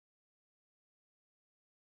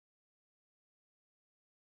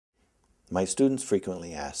My students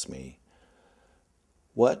frequently ask me,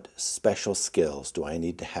 what special skills do I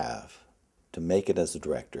need to have to make it as a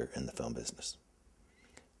director in the film business?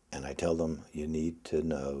 And I tell them, you need to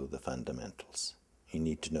know the fundamentals. You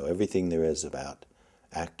need to know everything there is about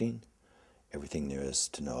acting, everything there is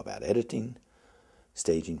to know about editing,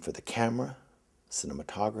 staging for the camera,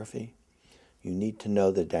 cinematography. You need to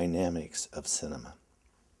know the dynamics of cinema.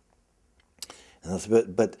 And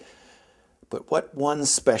but what one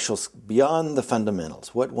special, beyond the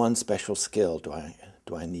fundamentals, what one special skill do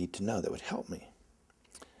I need to know that would help me?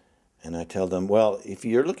 And I tell them, well, if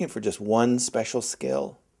you're looking for just one special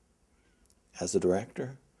skill as a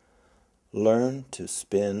director, learn to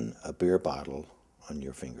spin a beer bottle on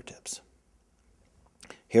your fingertips.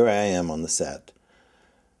 Here I am on the set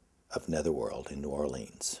of Netherworld in New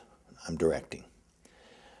Orleans. I'm directing.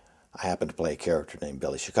 I happen to play a character named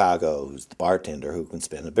Billy Chicago, who's the bartender who can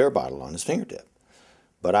spin a beer bottle on his fingertip.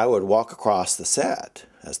 But I would walk across the set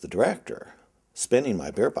as the director, spinning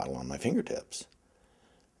my beer bottle on my fingertips.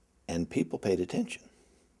 And people paid attention.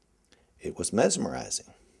 It was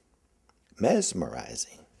mesmerizing.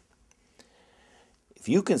 Mesmerizing. If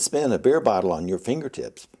you can spin a beer bottle on your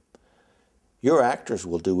fingertips, your actors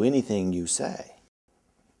will do anything you say.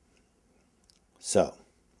 So,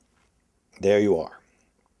 there you are.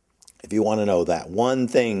 If you want to know that one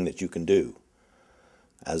thing that you can do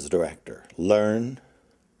as a director, learn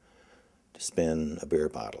to spin a beer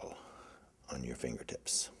bottle on your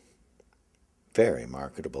fingertips. Very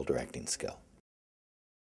marketable directing skill.